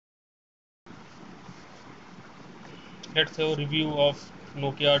Let's have a review of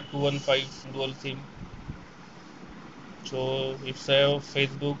Nokia 215 dual SIM. So it's a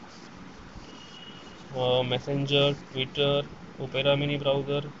Facebook, Messenger, Twitter, Opera Mini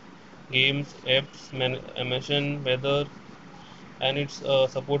browser, games, apps, MSN, weather, and it's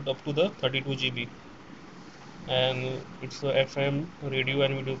support up to the 32 GB, and it's a FM, radio,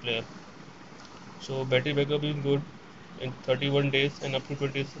 and video player. So battery backup is good in 31 days and up to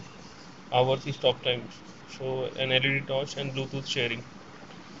 20 hours is talk time. So an LED torch and Bluetooth sharing.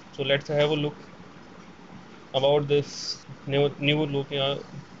 So let's have a look about this new Nokia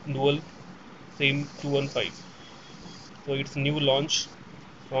dual SIM 215. So it's new launch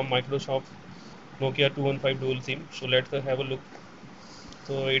from Microsoft Nokia 215 dual SIM. So let's have a look.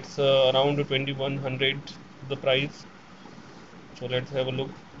 So it's around 2100 the price. So let's have a look.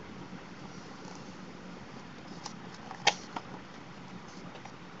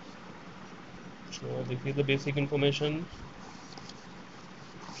 So this is the basic information.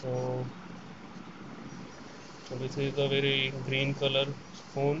 So this is a very green color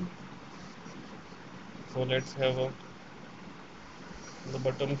phone. So let's have a the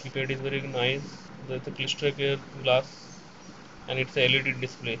bottom keypad is very nice. There's a crystal clear glass and it's a LED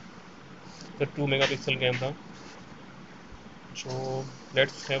display. The 2 megapixel camera. So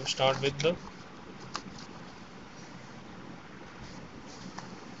let's have start with the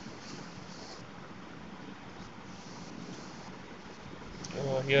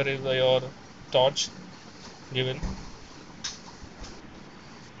here is your torch given.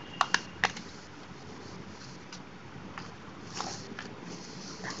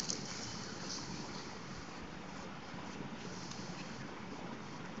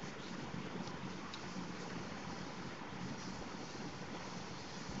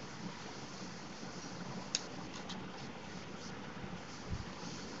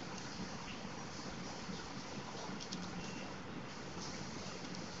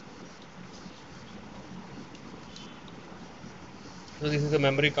 So this is the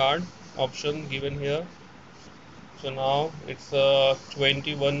memory card option given here. So now it's a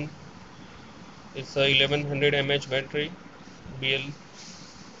 21. It's a 1100 mAh battery. BL.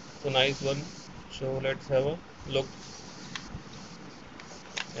 So nice one. So let's have a look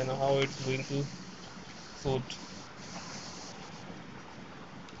and how it's going to suit.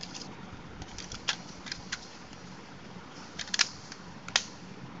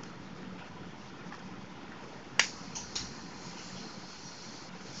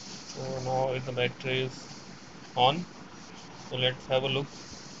 So now the battery is on. So let's have a look.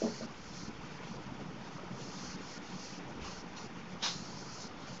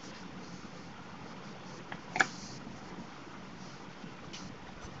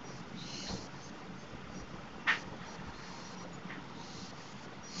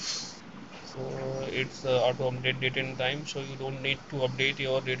 So it's auto update date and time. So you don't need to update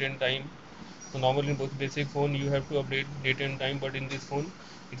your date and time. So normally in both basic phone you have to update date and time, but in this phone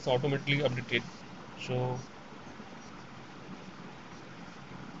it's automatically updated. So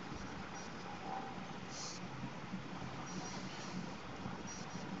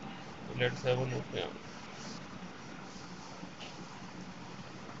let's have a look. Yeah.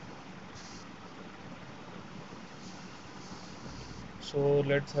 So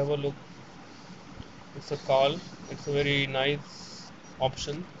let's have a look. It's a call. It's a very nice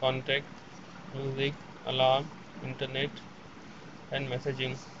option. Contact, music, alarm, internet, and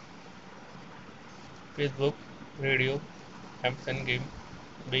messaging. Facebook, radio, apps and game,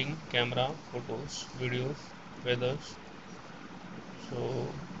 Bing, camera, photos, videos, weathers. So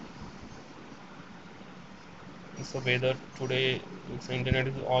it's a weather today. Its internet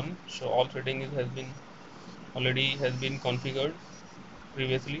is on. So all settings has been already has been configured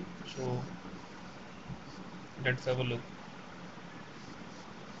previously. So let's have a look.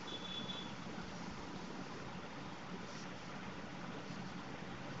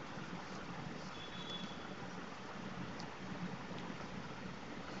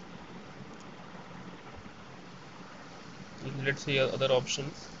 Let's see other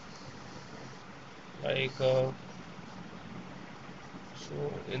options like so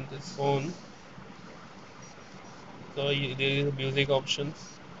in this phone. So there is music options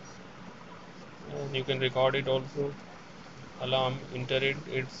and you can record it also. Alarm, internet.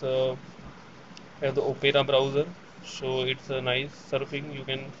 It's have the Opera browser, so it's a nice surfing. You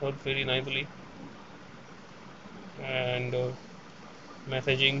can surf very nicely and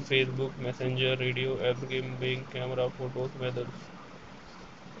messaging, Facebook, Messenger, radio, app, game, Bing, camera, photos, weather.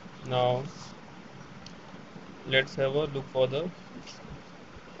 Now let's have a look for the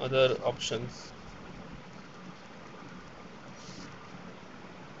other options.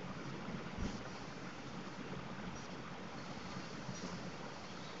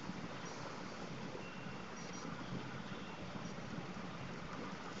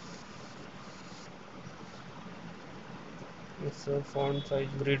 It's a font size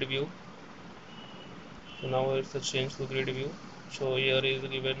grid view. So now it's a change to grid view. So here is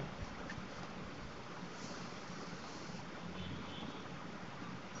given.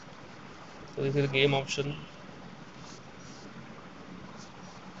 So this is the game option.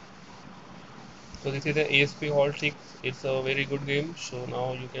 So this is the ASP Hall 6. It's a very good game. So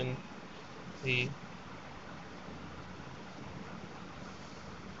now you can see.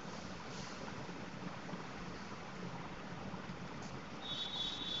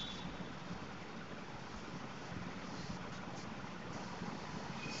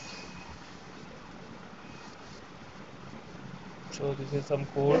 So this is some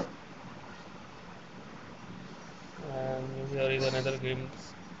code, and here is another game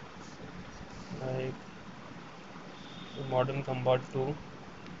like Modern Combat 2.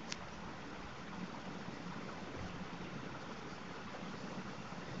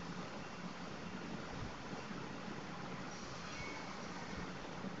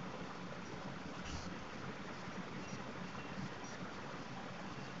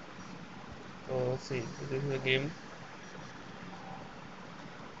 So see, this is a game.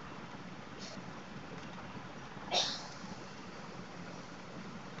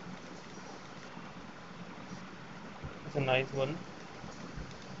 It's a nice one.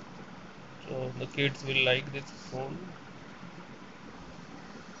 So the kids will like this phone.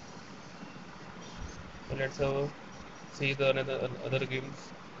 So let's see the another other games.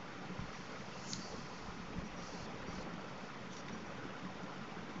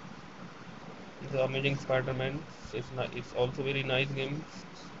 The Amazing Spider-Man. It's also very nice game.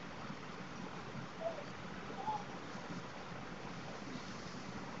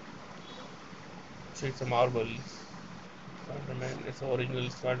 So it's a Marvel Spider-Man. It's the original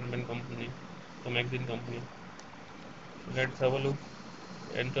Spider-Man company, the magazine company. So let's have a look.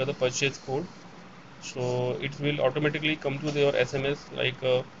 Enter the purchase code. So it will automatically come to your SMS. Like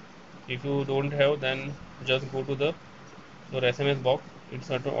if you don't have, then just go to the your SMS box. It's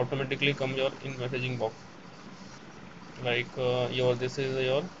automatically come your in messaging box. Like your this is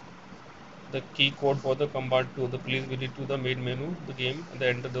your the key code for the combat to the please visit to the main menu the game and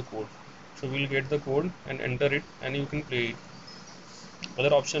then enter the code. So we'll get the code and enter it and you can play it.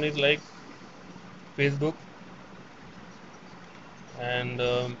 Other option is like Facebook and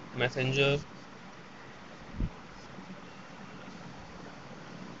Messenger.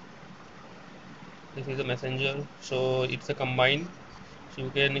 This is a Messenger, so it's a combine, so you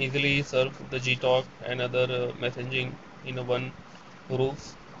can easily serve the Gtalk and other messaging in a one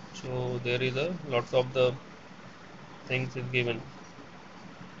roof. So there is a lots of the things is given.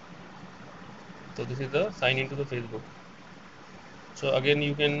 So this is the sign into the Facebook. So again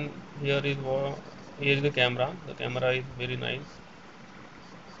you can here is here is the camera. The camera is very nice.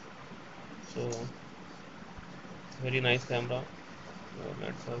 So very nice camera.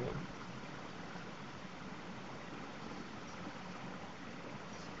 Let's have a,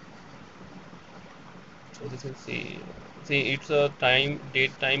 so this is see it's a time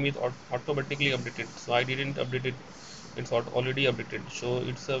date time is automatically updated. So I didn't update it. It's already updated. So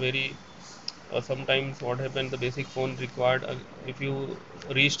it's a very sometimes what happens the basic phone required if you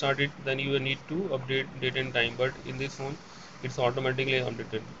restart it then you need to update date and time, but in this phone it's automatically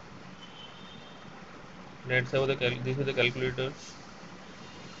updated. Let's have this is the calculators,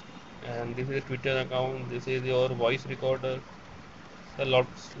 and this is a Twitter account, this is your voice recorder. There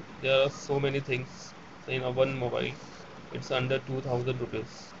are so many things in a one mobile. It's under 2000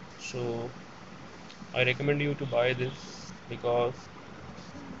 rupees. So I recommend you to buy this because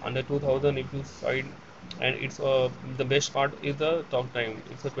under 2000 if you find, and it's the best part is the talk time.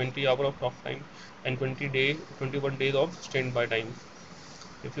 It's a 20 hour of talk time and 21 days of standby time.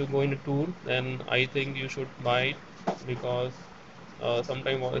 If you go in a tour then I think you should buy it because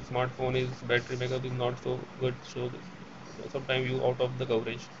sometimes a smartphone is battery backup is not so good, so sometimes you out of the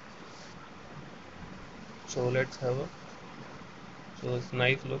coverage. So let's have a, so it's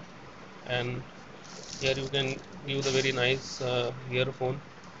nice look, and here you can use a very nice earphone,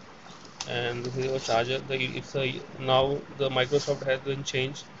 and this is your charger. It's a now the Microsoft has been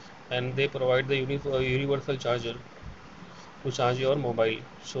changed, and they provide the universal charger to charge your mobile.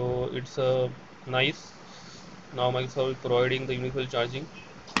 So it's nice. Now Microsoft is providing the universal charging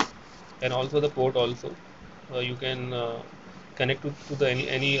and also the port also. You can connect to the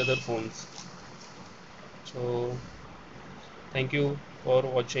any other phones. So thank you for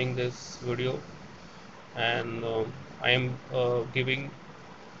watching this video, and I am giving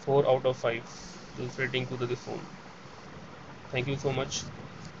 4 out of 5 this rating to this phone. Thank you so much.